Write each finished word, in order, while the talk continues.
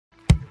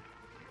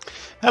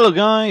Hello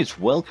guys,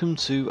 welcome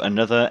to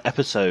another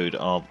episode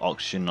of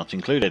Oxygen Not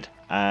Included,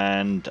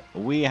 and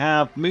we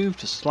have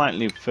moved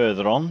slightly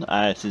further on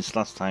since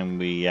last time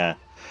we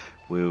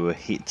were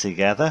hit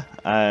together.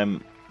 To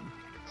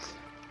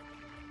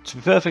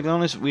be perfectly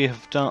honest, we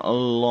have done a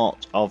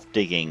lot of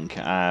digging,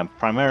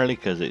 primarily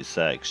because it's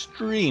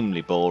extremely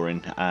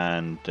boring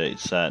and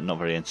it's not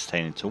very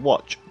entertaining to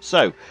watch.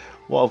 So,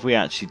 what have we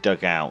actually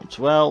dug out?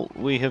 Well,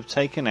 we have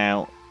taken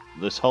out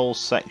this whole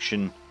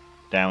section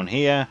down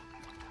here.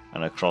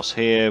 And across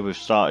here, we've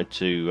started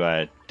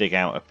to dig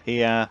out up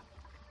here,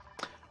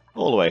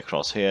 all the way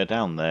across here,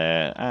 down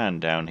there, and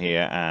down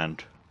here,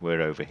 and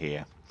we're over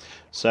here.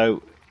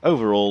 So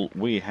overall,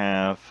 we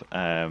have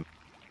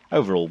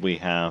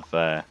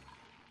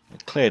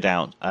cleared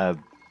out a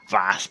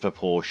vast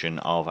proportion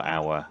of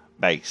our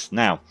base.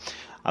 Now,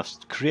 I've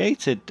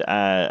created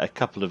a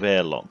couple of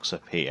airlocks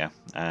up here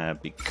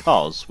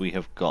because we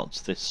have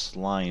got this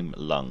slime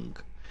lung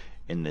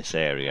in this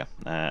area.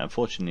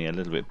 Unfortunately, a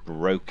little bit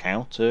broke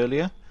out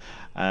earlier,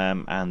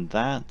 and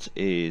that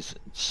is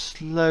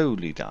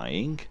slowly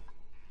dying.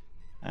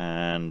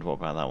 And what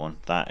about that one?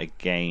 That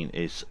again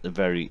is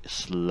very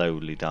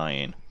slowly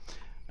dying.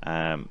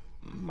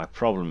 My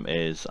problem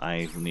is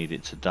I need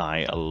it to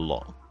die a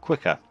lot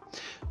quicker.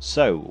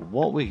 So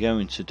what we're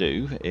going to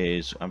do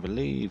is, I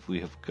believe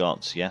we have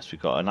got, yes,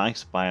 we've got a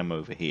nice biome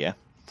over here.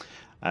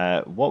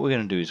 What we're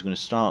going to do is we're going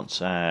to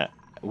start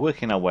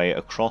working our way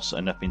across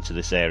and up into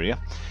this area,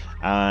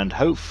 and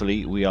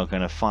hopefully we are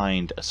going to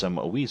find some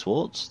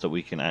wheezeworts that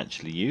we can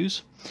actually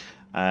use,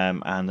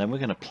 and then we're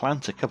going to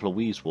plant a couple of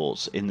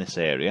wheezeworts in this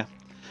area,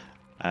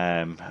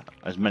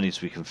 as many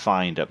as we can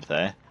find up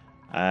there,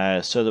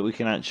 so that we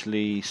can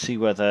actually see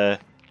whether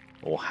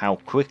or how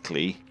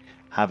quickly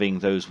having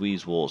those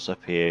wheezeworts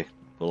up here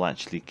will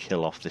actually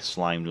kill off this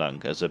slime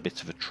lung as a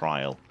bit of a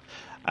trial.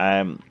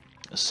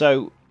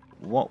 So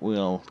what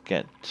we'll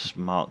get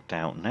marked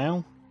out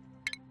now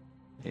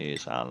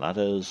is our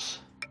ladders,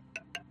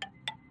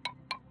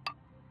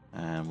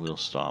 and we'll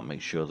start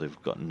make sure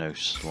they've got no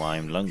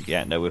slime lung.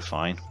 Yeah, no, we're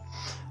fine.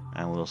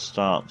 And we'll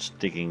start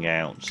digging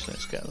out. So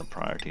let's get the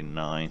priority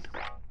 9,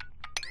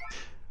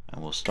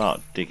 and we'll start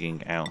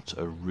digging out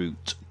a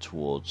route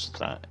towards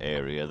that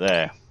area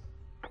there.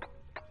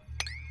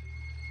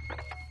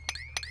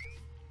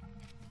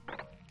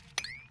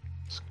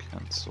 Let's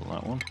cancel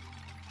that one.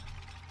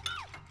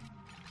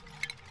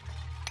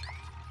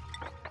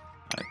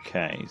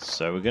 Okay,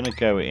 so we're going to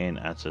go in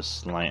at a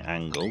slight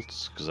angle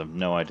because I've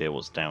no idea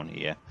what's down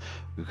here.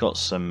 We've got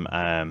some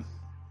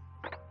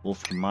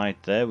wolframite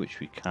there, which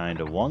we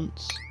kind of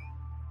want.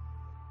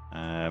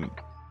 I'm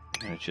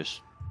going to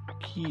just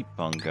keep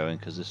on going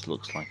because this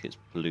looks like it's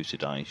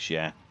polluted ice,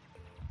 yeah.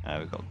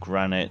 We've got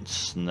granite,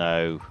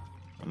 snow,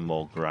 and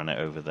more granite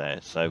over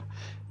there. So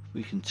if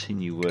we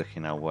continue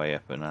working our way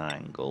up at an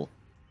angle,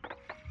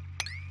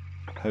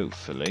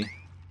 hopefully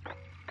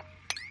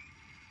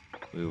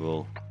we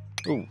will...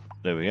 Oh,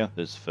 there we go,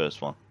 there's the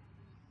first one.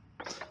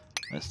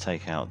 Let's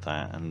take out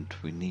that, and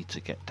we need to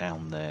get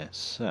down there,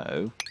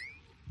 so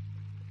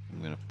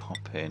I'm going to pop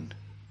in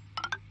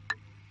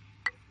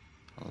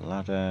a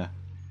ladder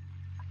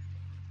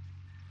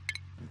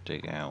and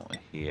dig out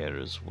here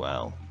as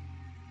well.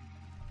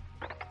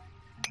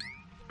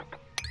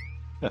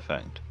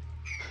 Perfect.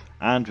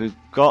 And we've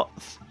got...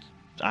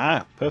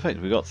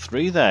 perfect, we've got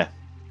 3 there.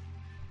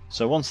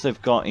 So once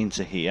they've got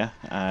into here,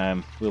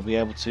 we'll be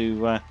able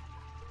to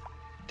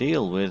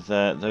deal with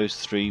those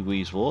 3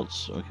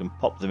 wheezeworts. We can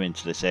pop them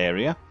into this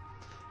area.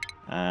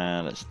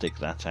 Let's dig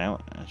that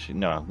out. Actually,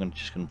 no, I'm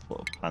just going to put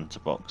a planter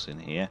box in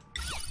here.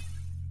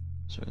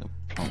 So we're going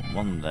to plant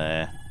one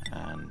there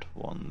and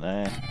one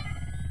there.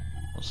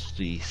 What's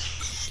the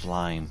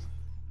slime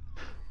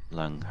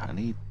lung? I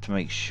need to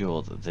make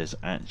sure that there's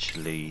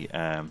actually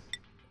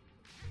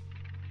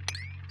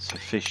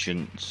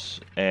sufficient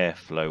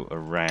airflow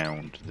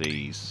around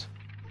these.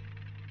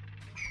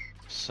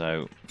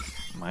 So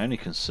my only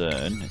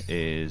concern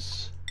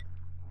is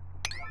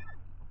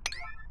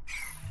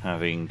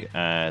having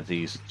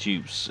these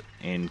dupes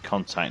in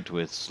contact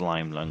with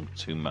slime lung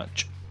too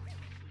much.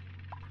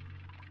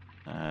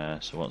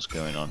 So what's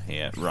going on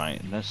here?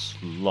 Right, let's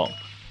lock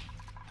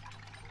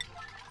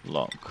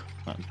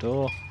that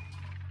door,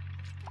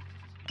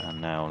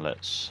 and now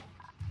let's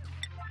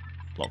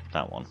lock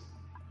that one,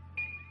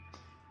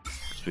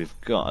 because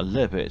we've got a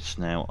little bit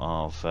now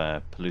of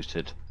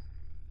polluted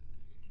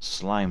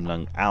slime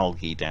lung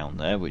algae down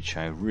there, which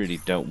I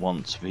really don't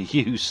want to be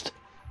used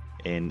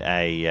in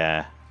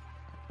a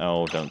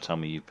oh, don't tell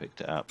me you picked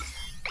it up.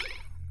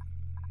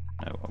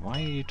 No,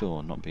 why are your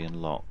door not being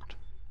locked?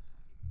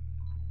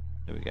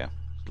 There we go,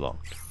 it's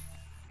locked.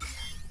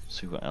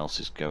 See what else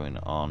is going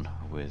on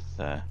with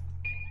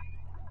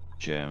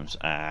germs.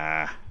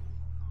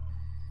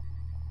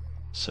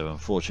 So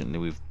unfortunately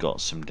we've got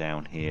some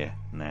down here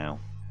now.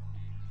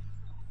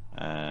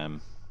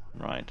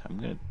 Right, I'm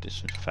going to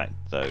disinfect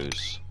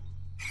those,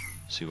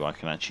 see what I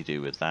can actually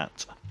do with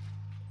that,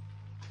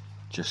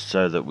 just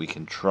so that we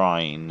can try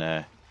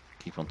and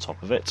keep on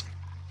top of it.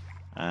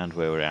 And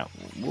where we're at,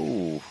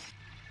 whoa,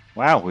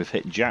 Wow, we've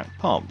hit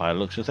jackpot by the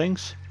looks of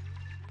things.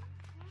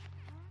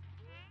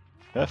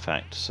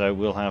 Perfect. So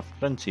we'll have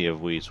plenty of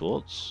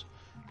wheezeworts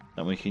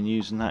that we can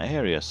use in that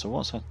area. So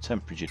what's our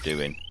temperature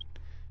doing?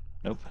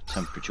 Nope,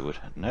 temperature would...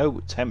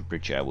 No,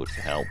 temperature would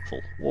be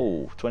helpful.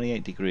 Whoa,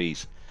 28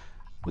 degrees.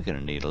 We're going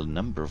to need a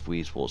number of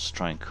wheezeworts to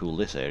try and cool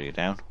this area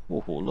down.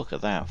 Whoa, look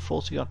at that,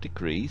 40 odd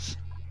degrees.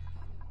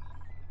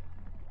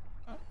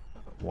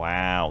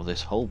 Wow,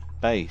 this whole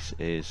base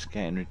is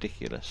getting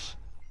ridiculous.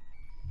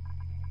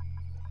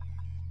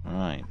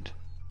 Right.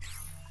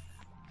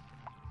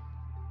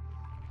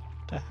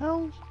 The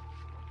hell?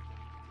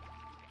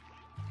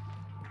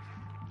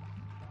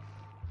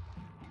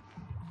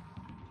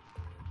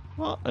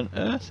 What on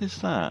earth is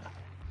that?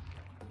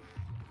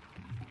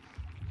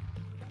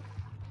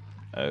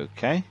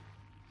 Okay.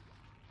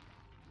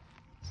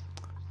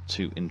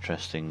 Two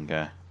interesting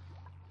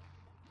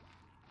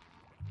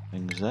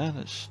things there.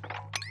 Let's...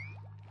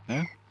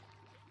 No?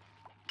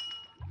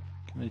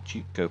 Can the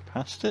Duke go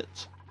past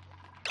it?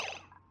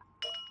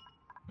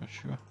 Not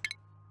sure.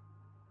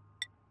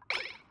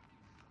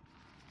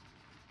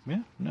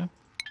 Yeah, no.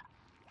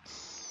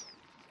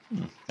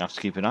 Have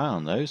to keep an eye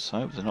on those.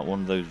 I hope they're not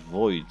one of those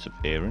voids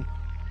appearing.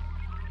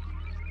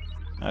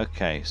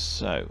 Okay,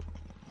 so...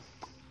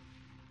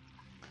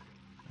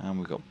 And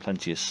we've got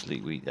plenty of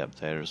sleet wheat up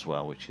there as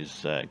well, which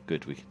is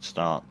good. We can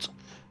start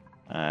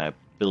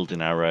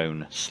building our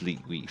own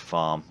sleet wheat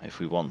farm if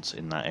we want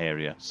in that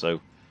area.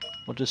 So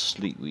what does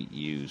sleet wheat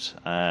use?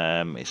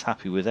 It's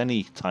happy with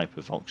any type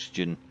of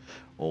oxygen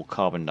or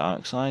carbon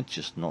dioxide,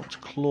 just not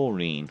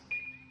chlorine.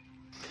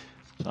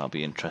 So that'll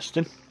be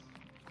interesting.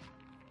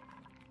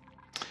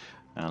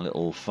 Our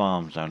little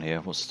farms down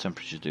here. What's the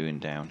temperature doing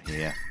down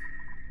here?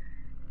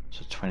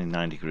 So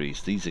 29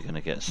 degrees. These are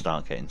going to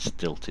start getting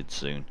stilted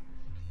soon.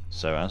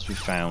 So as we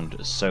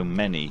found so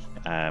many,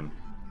 I'm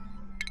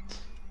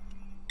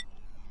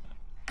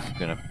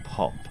going to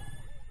pop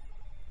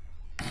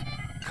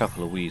a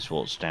couple of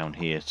wheezeworts down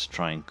here to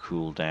try and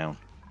cool down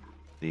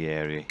the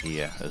area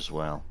here as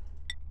well.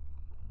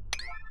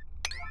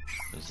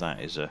 Because that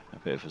is a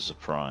bit of a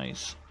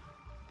surprise,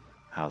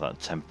 how that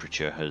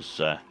temperature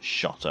has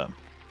shot up.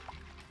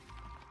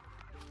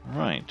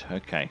 Right,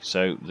 okay,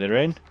 so they're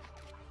in.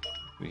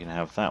 We can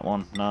have that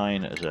one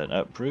 9 as an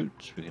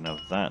uproot. We can have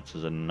that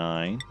as a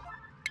 9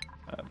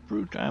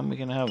 uproot, and we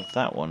can have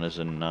that one as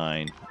a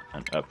 9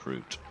 and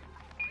uproot.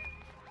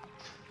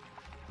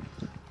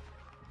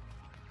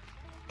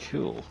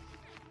 Cool.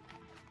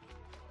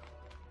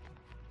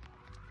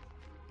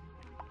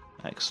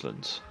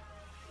 Excellent.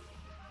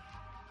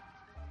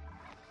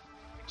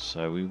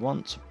 So we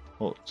want to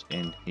put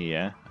in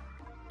here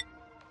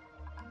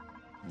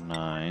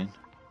 9.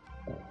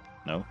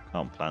 No,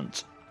 can't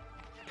plant.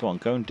 Come on,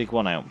 go and dig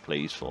one out,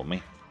 please, for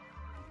me.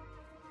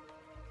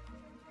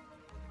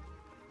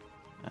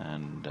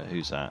 And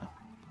who's that?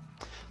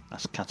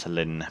 That's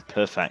Catalin.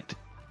 Perfect.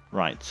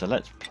 Right, so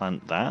let's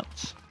plant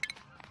that.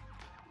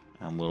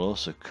 And we'll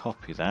also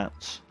copy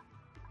that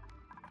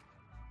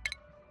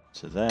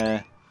to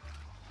there,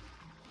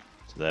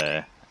 to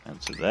there, and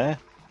to there.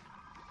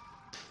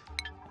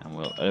 And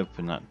we'll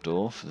open that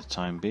door for the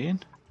time being,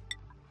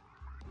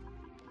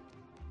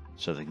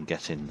 so they can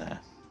get in there.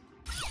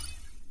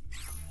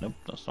 Nope,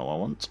 that's not what I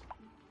want.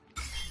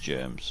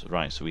 Germs.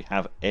 Right, so we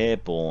have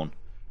airborne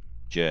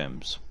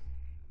germs.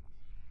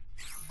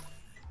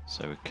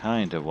 So we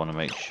kind of want to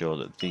make sure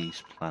that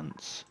these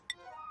planters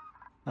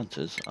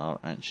are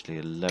actually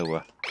a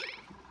lower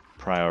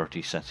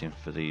priority setting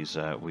for these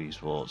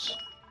wheezeworts.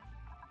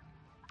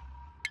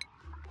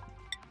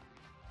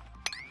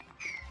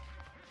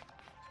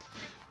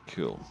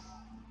 Cool.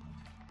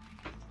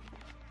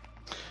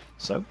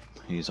 So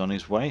he's on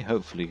his way.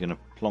 Hopefully going to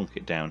plonk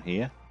it down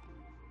here.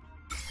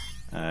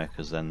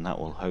 Because then that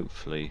will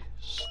hopefully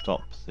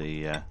stop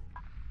the...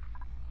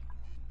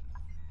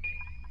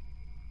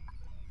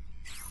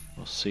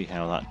 we'll see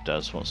how that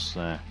does, what's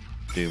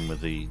doing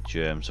with the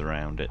germs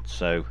around it.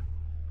 So,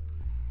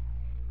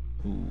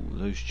 ooh,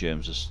 those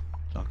germs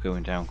are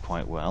going down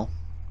quite well.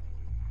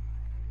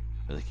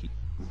 But they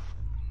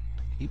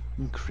keep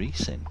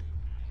increasing.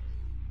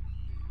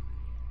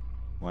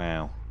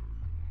 Wow.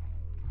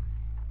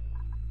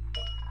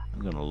 I'm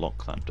going to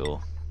lock that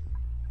door.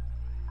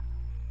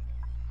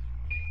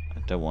 I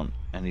don't want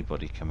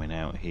anybody coming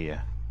out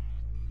here.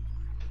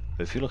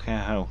 But if you look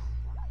at how...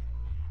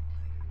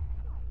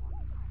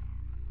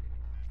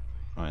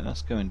 Right,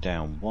 that's going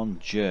down one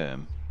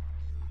germ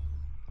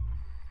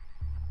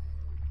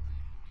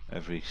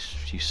every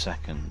few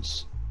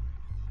seconds.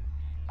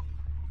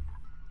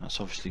 That's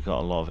obviously got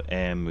a lot of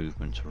air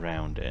movement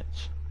around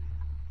it.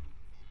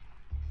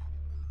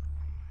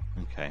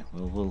 Okay,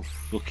 we'll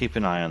keep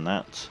an eye on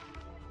that.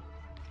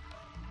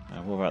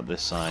 What about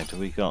this side?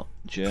 Have we got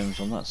germs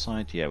on that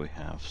side? Yeah, we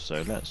have.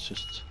 So let's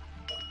just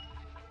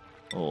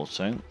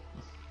auto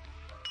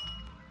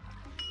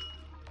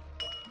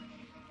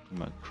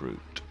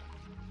recruit.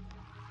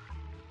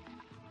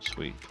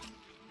 Sweet.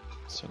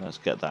 So let's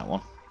get that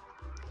one.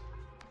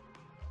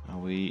 Are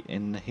we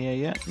in here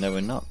yet? No,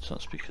 we're not.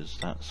 That's because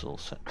that's all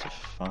set to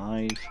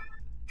 5.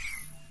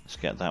 Let's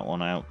get that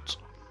one out.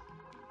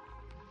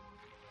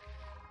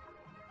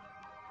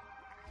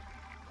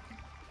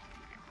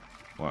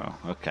 Wow,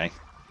 okay.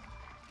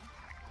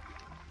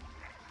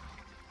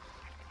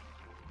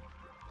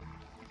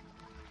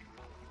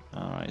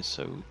 Alright,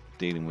 so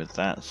dealing with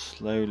that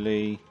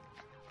slowly.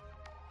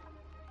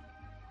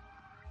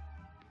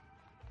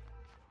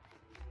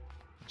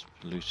 It's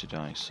polluted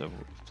ice, so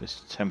if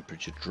this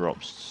temperature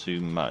drops too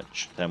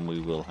much, then we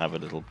will have a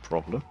little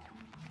problem.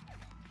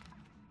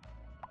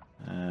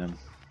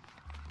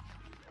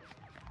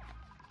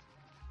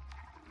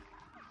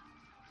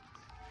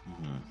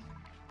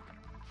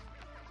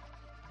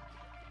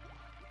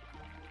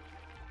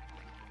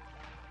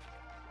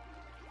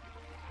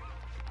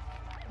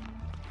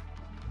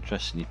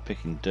 Interesting, you're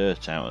picking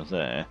dirt out of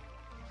there.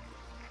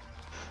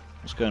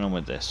 What's going on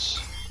with this?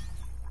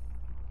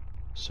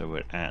 So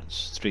we're at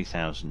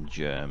 3,000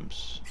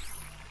 germs.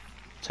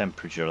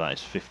 Temperature of that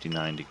is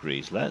 59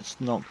 degrees. Let's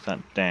knock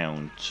that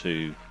down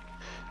to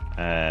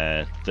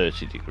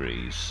 30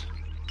 degrees.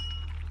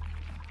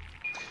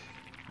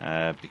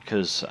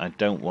 Because I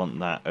don't want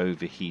that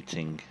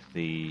overheating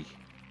the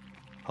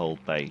whole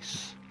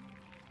base.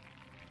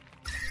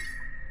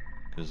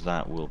 Because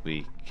that will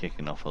be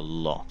kicking off a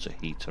lot of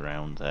heat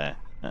around there,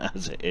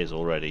 as it is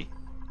already.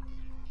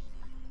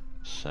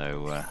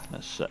 So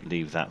let's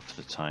leave that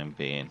for the time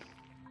being.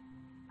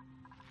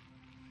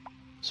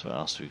 So what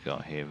else have we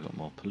got here? We've got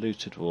more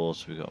polluted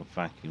water, we've got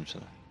vacuums.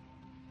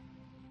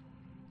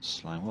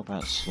 Slime, what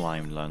about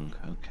slime lung?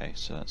 Okay,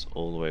 so that's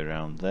all the way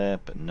around there,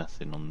 but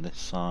nothing on this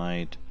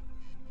side.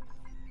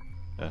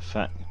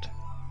 Perfect.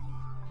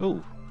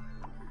 Ooh!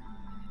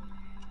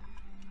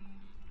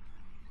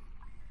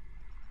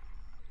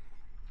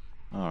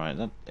 Alright,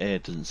 that air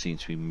doesn't seem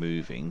to be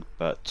moving,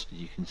 but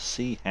you can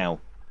see how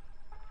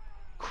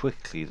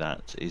quickly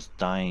that is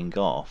dying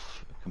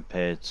off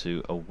compared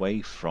to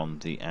away from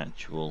the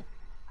actual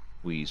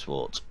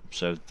wheezewort.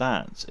 So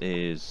that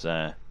is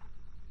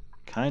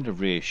kind of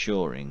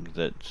reassuring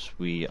that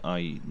we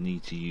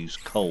need to use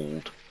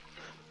cold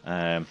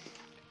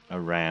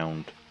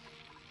around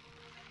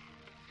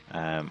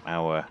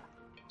our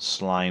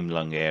slime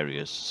lung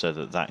areas, so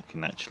that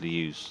can actually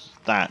use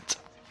that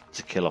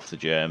to kill off the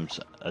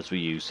germs, as we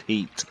use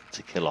heat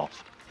to kill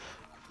off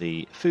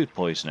the food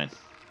poisoning.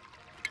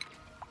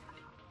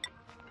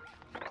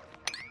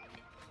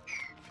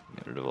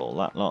 Get rid of all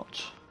that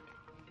lot.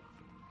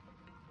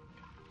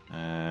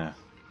 Let's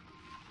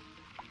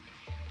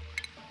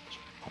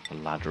pop a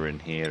ladder in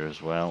here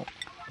as well,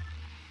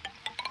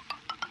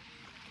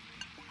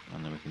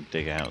 and then we can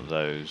dig out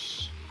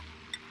those.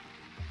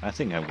 I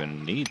think I'm going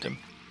to need them.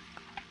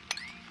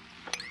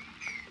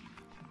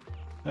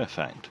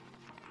 Perfect.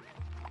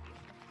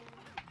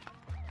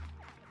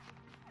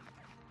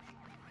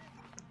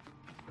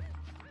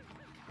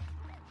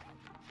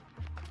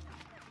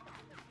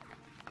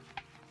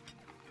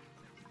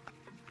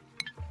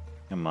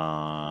 Come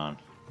on.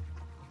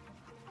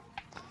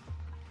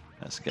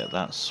 Let's get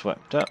that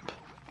swept up.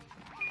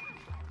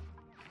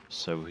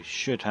 So we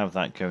should have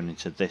that going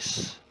into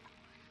this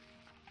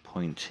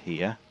point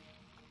here.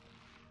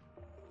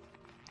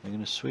 Are we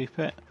going to sweep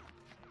it?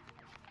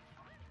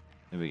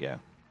 There we go.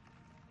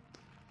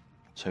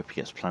 Let's hope it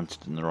gets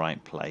planted in the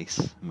right place,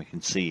 and we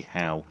can see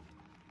how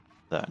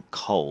that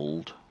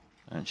cold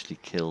actually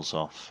kills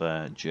off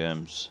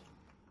germs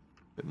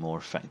a bit more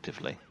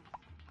effectively.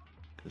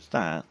 Because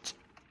that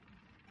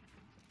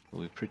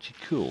will be pretty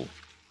cool.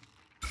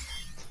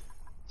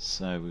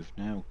 So we've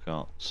now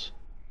got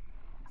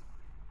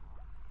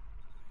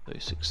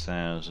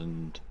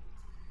 36,000.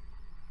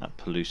 That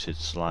polluted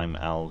slime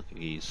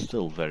algae is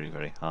still very,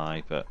 very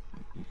high, but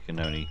we can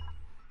only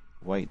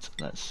wait.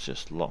 Let's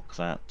just lock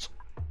that,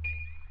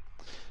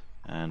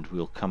 and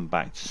we'll come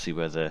back to see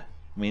whether,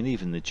 I mean,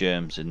 even the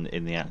germs in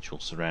the actual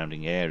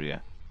surrounding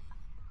area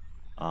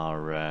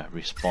are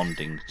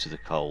responding to the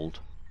cold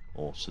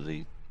or to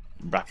the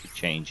rapid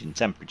change in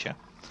temperature.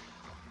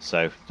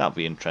 So that'll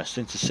be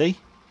interesting to see.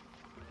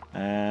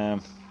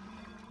 Come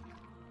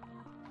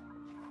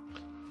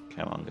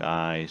on,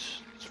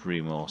 guys.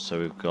 3 more. So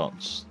we've got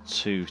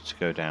 2 to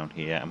go down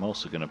here. I'm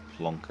also going to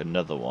plonk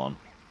another one.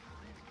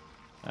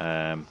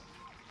 That's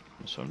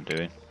what I'm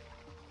doing.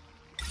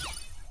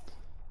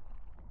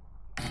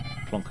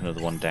 Plonk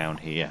another one down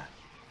here.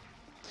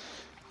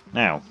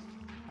 Now,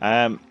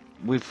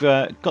 we've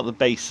got the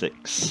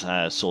basics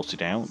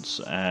sorted out.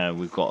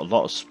 We've got a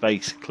lot of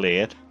space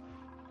cleared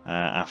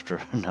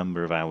after a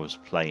number of hours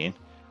playing.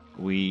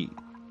 We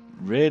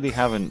really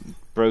haven't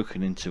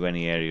broken into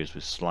any areas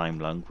with slime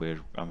lung.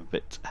 I'm a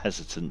bit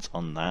hesitant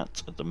on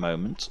that at the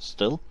moment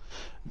still,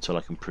 until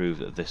I can prove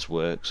that this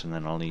works, and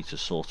then I'll need to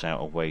sort out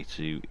a way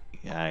to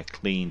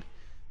clean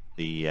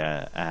the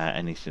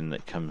anything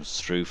that comes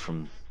through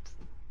from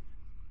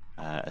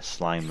a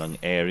slime lung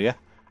area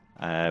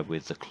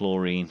with the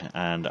chlorine,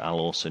 and I'll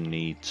also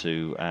need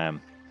to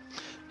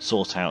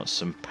sort out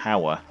some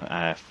power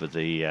for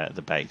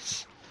the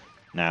base.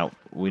 Now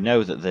we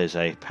know that there's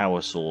a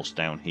power source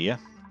down here.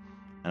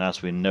 And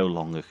as we're no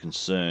longer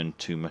concerned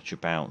too much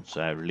about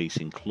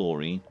releasing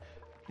chlorine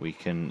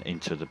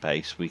into the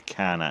base, we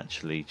can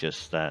actually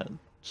just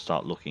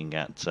start looking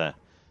at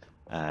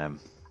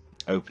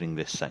opening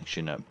this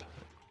section up.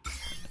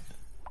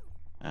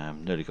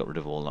 Nearly got rid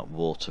of all that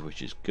water,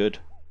 which is good.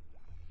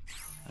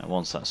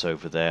 Once that's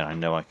over there, I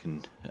know I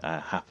can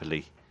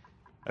happily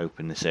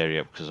open this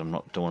area up because don't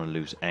want to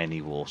lose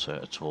any water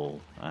at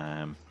all.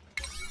 Let's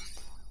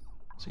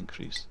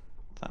increase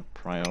that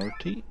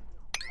priority.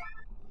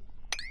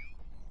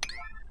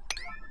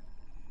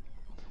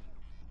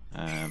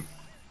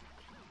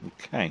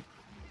 Okay.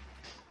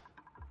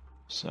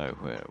 So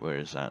where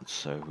is that?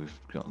 So we've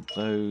got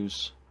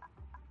those.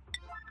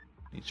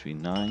 Need to be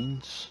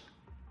 9s.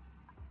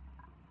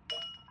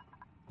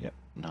 Yep,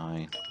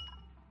 9.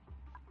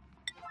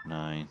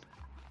 9.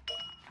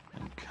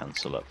 And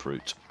cancel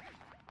uproot.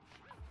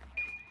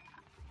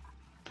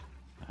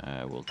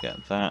 We'll get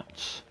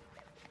that.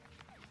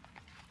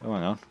 Oh,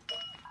 hang on.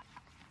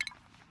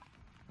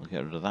 We'll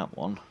get rid of that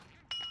one.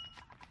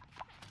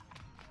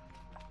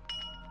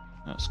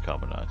 That's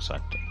carbon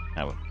dioxide.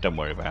 Oh, don't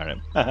worry about it.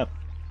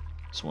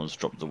 Someone's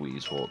dropped the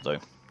Weezewort though.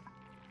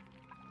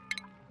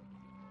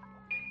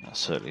 That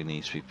certainly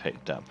needs to be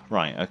picked up.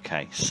 Right,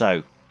 okay,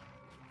 so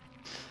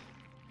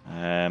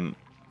I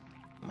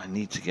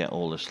need to get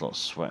all this lot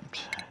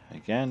swept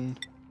again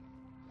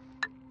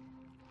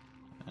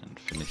and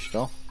finished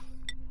off.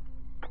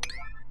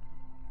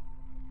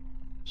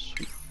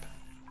 Sweep.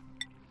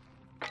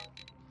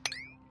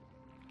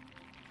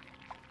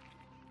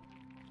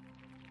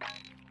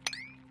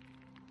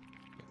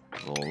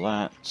 All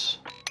that.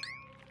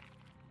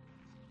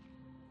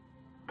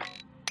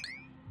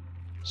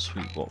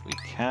 Sweep what we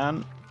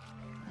can.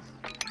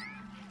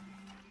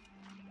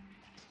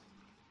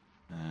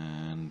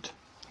 And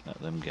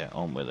let them get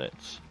on with it.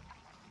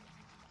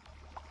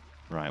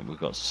 Right, we've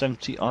got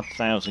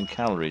 70,000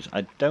 calories.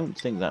 I don't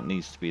think that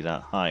needs to be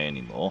that high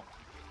anymore.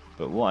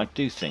 But what I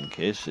do think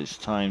is it's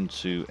time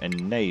to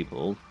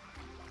enable...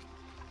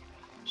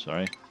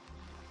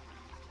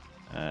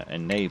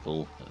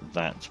 enable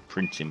that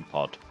printing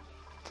pod.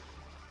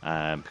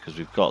 Because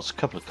we've got a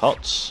couple of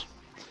cots.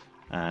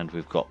 And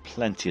we've got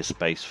plenty of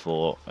space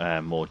for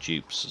more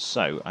dupes.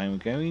 So I'm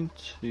going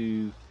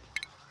to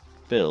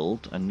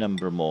build a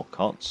number of more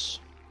cots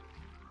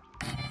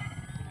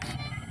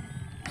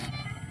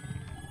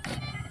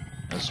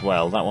as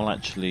well. That will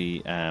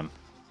actually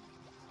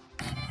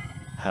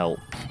help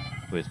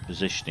with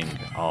positioning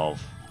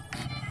of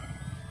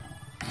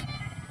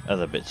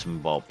other bits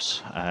and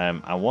bobs.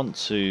 I want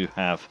to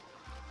have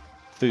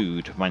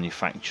food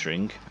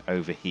manufacturing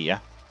over here.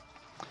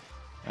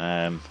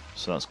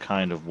 So that's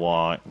kind of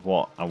what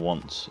I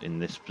want in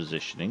this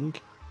positioning.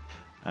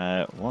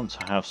 Want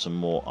to have some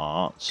more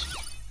art.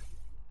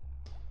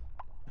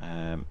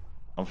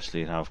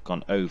 Obviously I've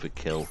gone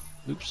overkill.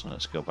 Oops,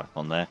 let's go back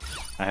on there.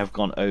 I have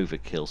gone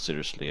overkill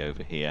seriously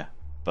over here,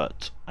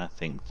 but I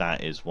think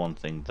that is one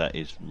thing that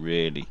is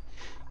really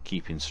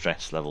keeping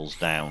stress levels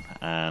down,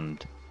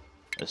 and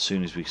as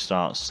soon as we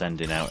start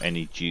sending out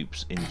any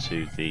dupes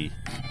into the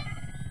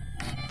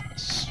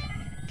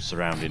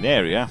surrounding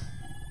area,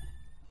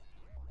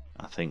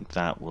 I think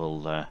that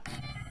will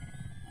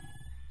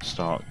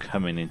start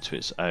coming into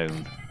its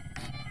own.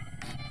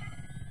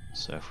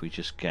 So if we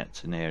just get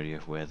to an area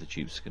where the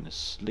dupes are going to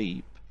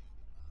sleep,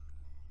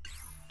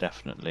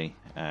 definitely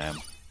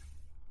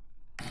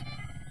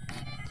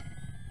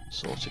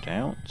sort it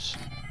out.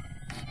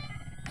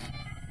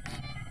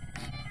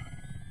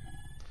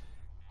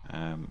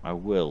 I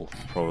will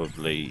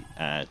probably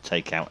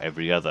take out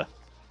every other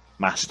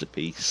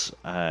masterpiece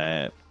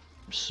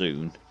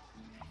soon,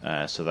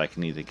 so that I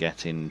can either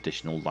get in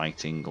additional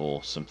lighting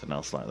or something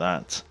else like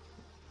that,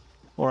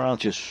 or I'll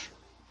just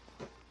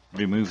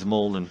remove them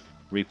all and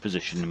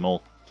reposition them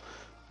all.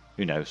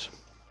 Who knows?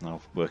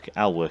 I'll work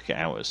it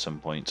out at some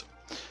point.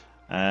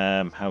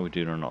 How are we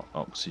doing on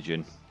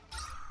oxygen?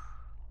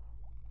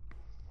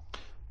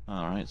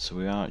 Alright, so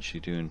we are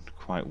actually doing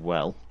quite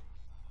well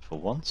for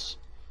once.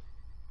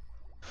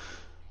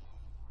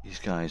 These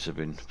guys have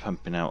been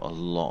pumping out a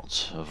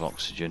lot of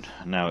oxygen.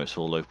 Now it's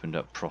all opened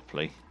up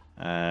properly.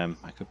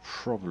 I could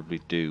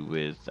probably do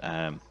with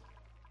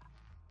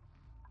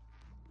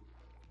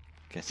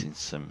getting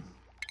some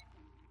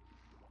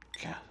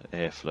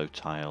airflow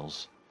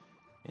tiles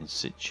in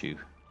situ.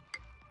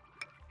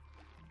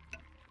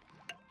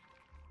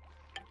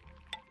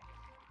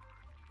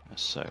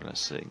 So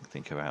let's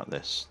think about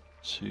this.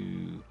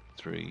 2,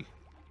 3,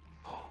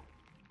 4.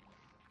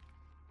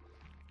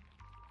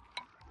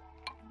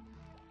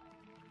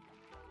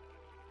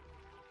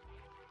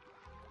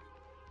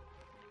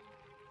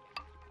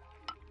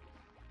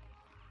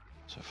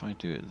 So if I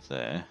do it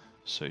there,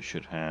 so it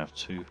should have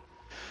 2,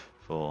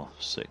 4,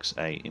 6,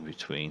 8 in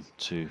between.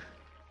 2,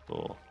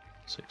 4,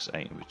 6,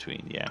 8 in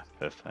between. Yeah,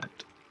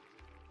 perfect.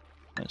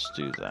 Let's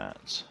do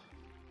that.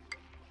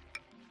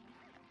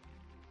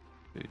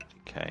 Food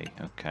decay,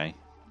 okay.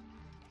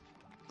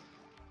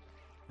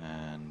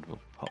 And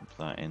we'll pop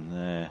that in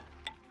there.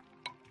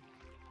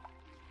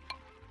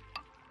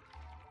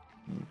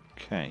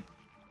 Okay.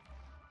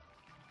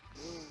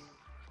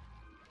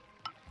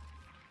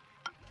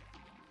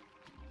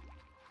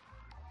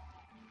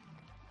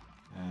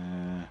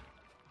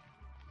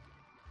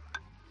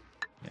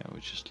 Yeah, we'll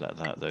just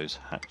let those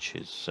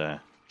hatches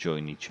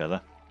join each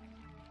other.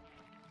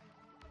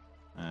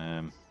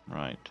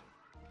 Right.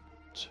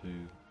 2,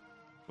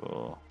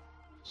 4,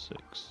 6,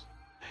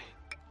 8.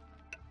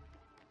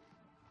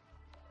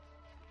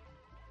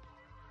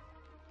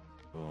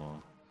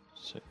 4,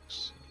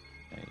 6,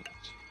 8.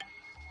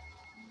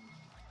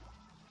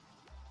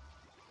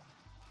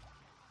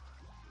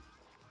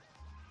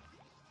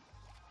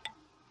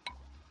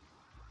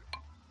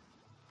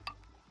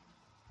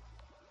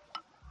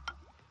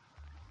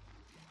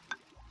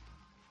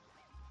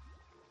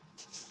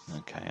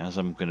 Okay, as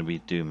I'm going to be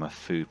doing my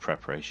food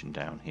preparation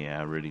down here,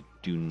 I really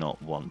do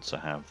not want to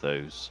have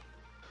those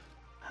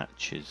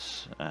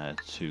hatches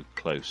too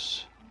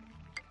close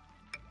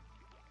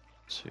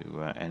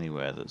to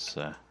anywhere that's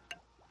going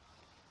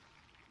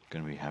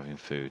to be having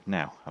food.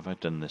 Now, have I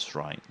done this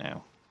right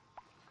now?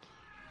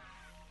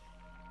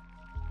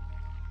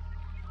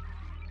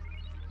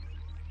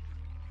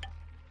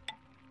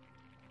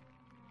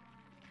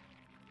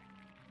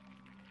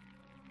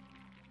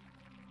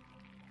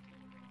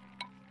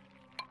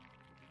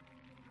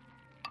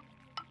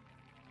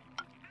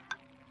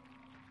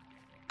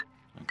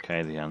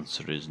 Okay, the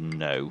answer is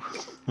no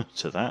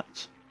to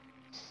that.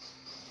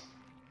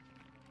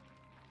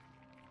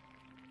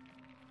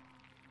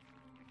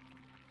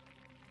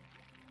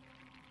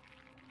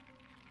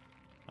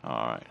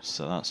 Alright,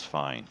 so that's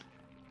fine.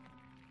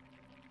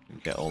 We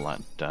get all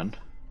that done.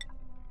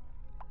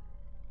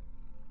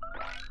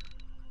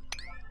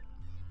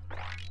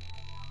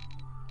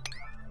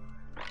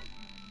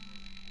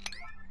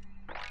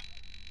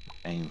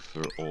 Aim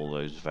for all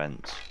those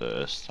vents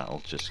first. That'll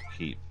just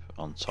keep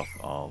on top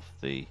of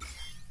the...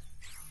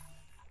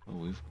 Oh,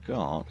 we've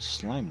got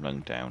slime lung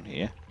down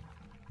here.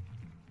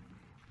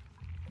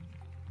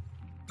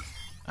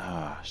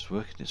 Ah, it's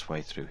working its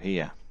way through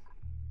here.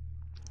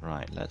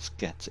 Right, let's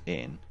get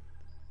in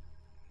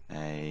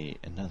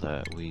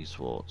another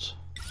Weezewort.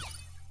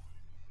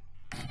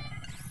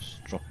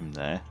 Just drop him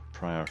there.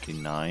 Priority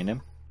 9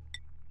 him.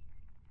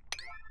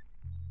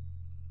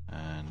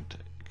 And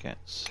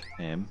gets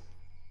him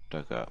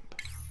dug up.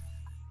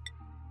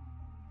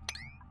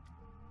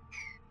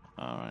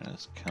 Alright,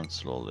 let's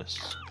cancel all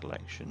this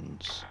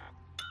collections.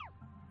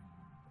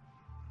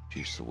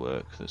 Reduce the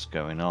work that's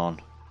going on.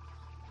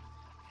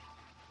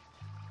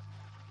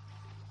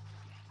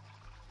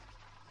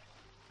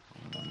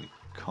 And then we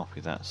copy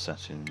that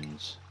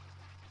settings,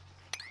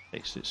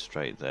 paste it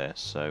straight there,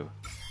 so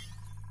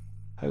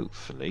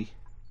hopefully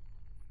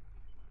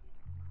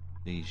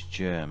these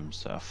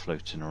germs that are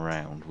floating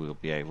around we'll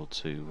be able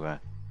to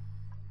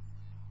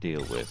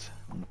deal with.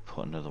 I'm going to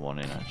put another one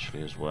in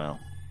actually as well.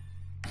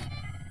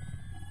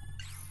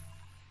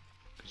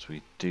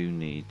 We do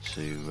need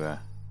to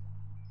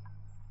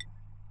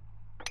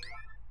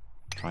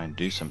try and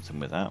do something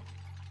with that.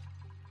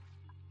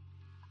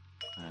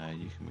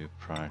 You can be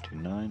priority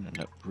 9 and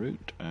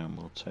uproot, and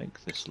we'll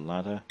take this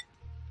ladder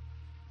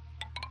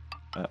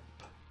up,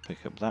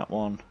 pick up that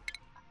one,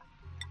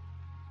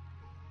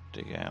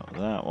 dig out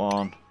that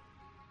one,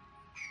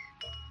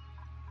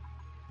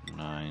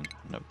 9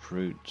 and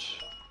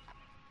uproot.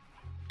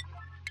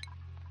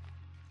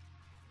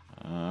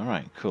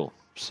 Alright, cool.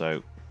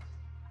 So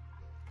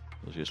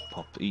we'll just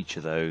pop each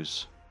of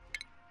those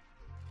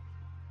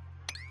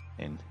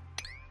in.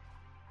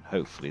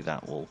 Hopefully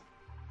that will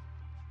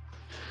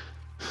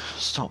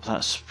stop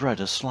that spread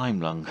of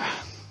slime lung.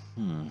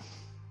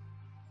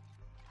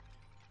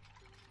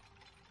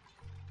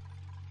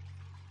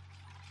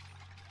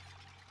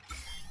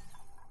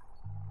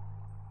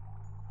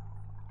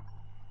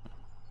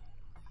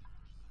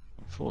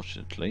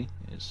 Unfortunately,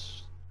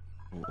 it's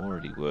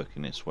already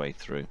working its way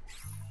through.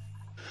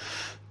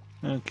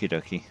 Okie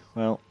dokie.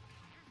 Well,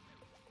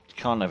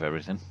 can't have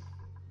everything.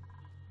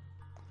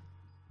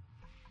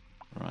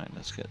 Right,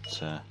 let's get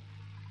that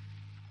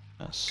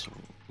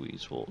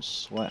Weezewort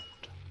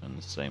swept, and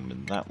the same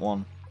with that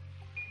one.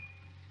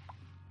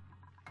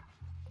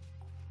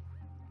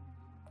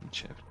 And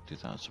check, do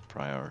that as a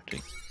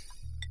priority.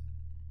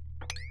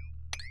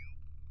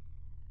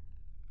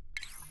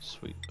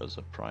 Sweep as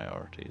a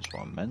priority is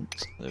what I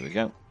meant. There we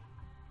go.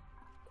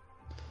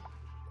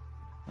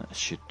 That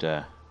should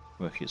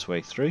work its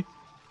way through.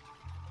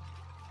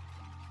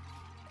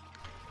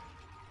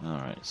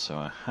 Alright, so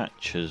our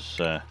hatch has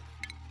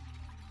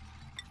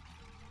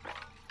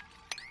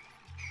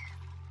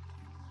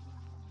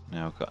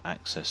now got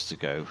access to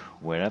go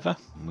wherever,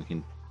 and we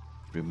can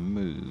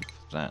remove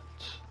that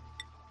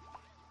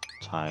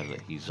tile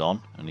that he's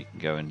on, and he can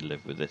go and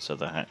live with this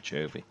other hatch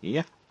over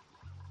here.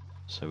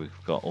 So we've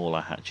got all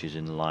our hatches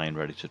in line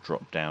ready to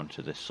drop down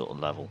to this sort of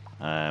level.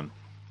 Gonna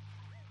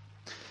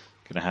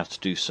have to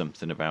do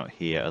something about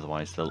here,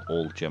 otherwise they'll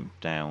all jump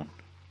down,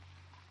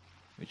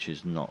 which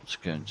is not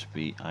going to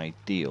be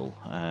ideal.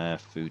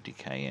 Food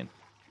decaying.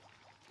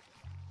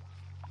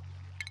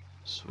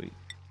 Sweet.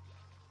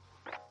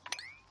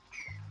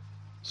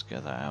 Let's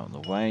get that out of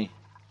the way.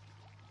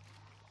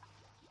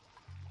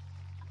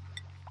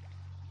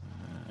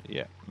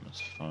 Yeah, that's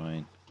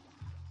fine.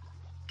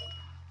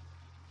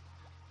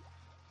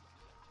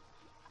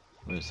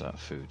 Where's that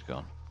food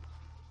gone?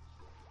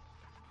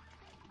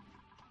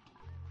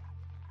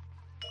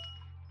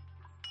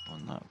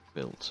 On that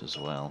built as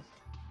well.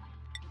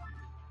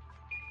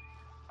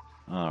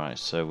 Alright,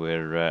 so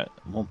we're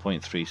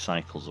 1.3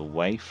 cycles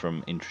away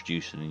from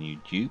introducing a new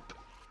dupe.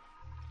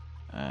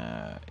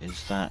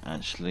 Is that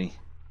actually...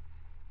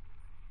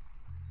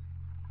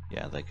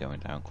 Yeah, they're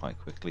going down quite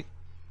quickly.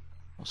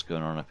 What's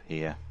going on up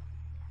here?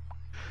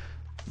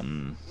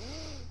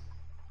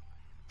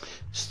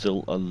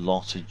 Still a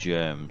lot of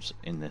germs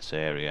in this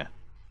area.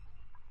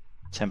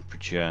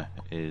 Temperature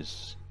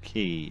is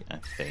key, I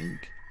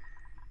think.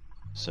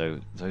 So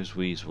those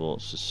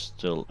wheezeworts are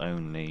still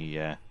only...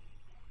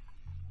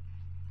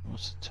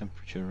 what's the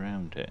temperature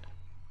around it?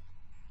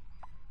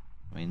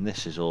 I mean,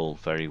 this is all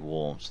very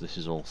warm, so this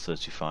is all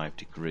 35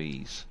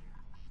 degrees.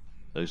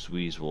 Those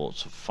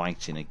wheezeworts are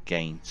fighting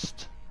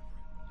against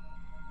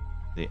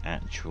the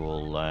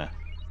actual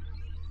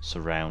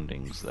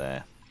surroundings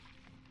there.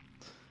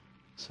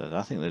 So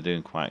I think they're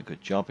doing quite a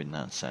good job in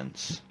that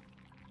sense.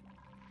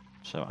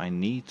 So I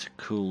need to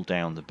cool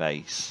down the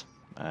base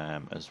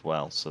as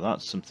well. So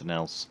that's something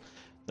else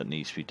that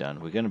needs to be done.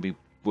 We're going to be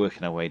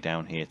working our way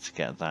down here to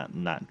get that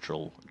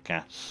natural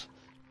gas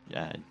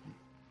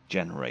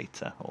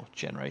generator,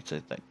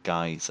 that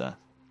geyser.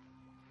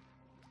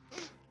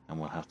 And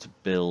we'll have to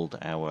build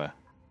our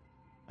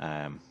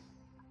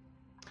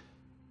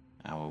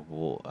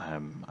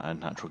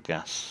natural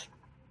gas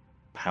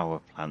power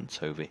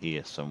plant over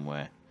here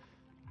somewhere,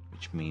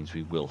 which means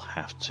we will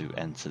have to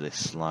enter this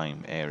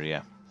slime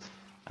area,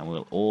 and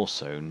we'll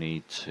also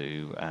need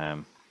to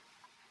oh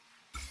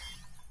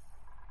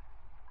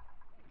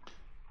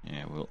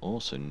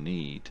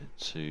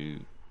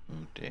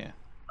dear,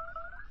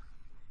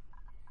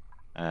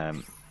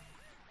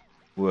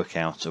 work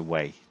out a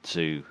way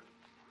to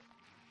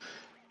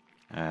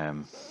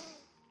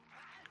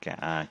get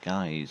our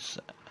guys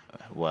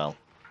well.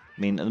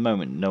 I mean, at the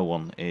moment, no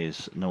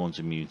one's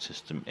immune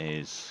system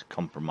is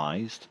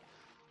compromised,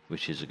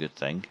 which is a good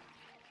thing.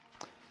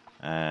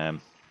 So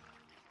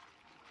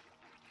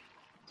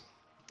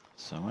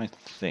I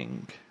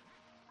think,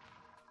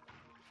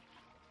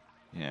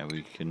 yeah,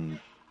 we can,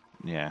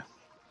 yeah.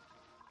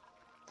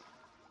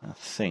 I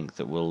think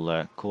that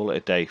we'll call it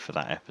a day for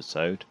that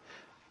episode.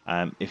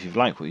 If you've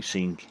liked what you've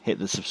seen, hit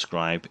the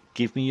subscribe.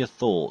 Give me your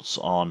thoughts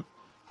on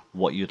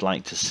what you'd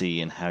like to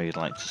see and how you'd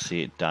like to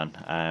see it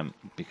done,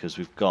 because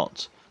we've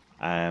got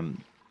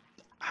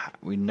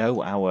we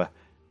know our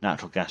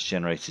natural gas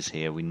generators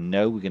here. We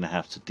know we're going to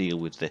have to deal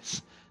with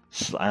this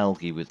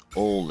algae with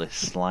all this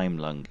slime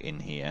lung in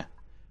here.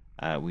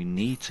 We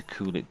need to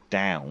cool it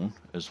down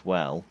as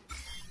well,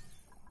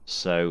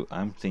 so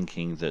I'm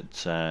thinking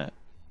that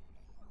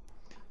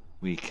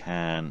we're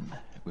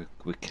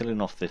killing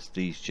off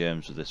these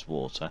germs with this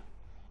water,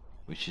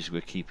 which is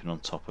we're keeping on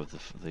top of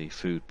the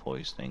food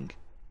poisoning.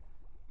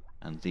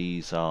 And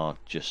these are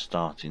just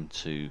starting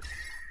to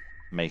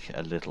make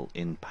a little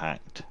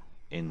impact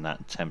in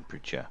that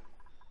temperature.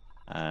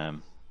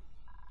 But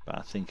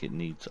I think it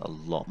needs a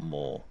lot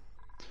more.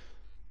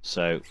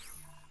 So,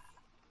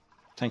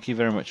 thank you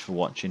very much for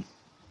watching.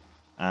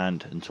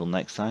 And until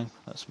next time,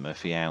 that's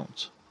Murphy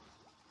out.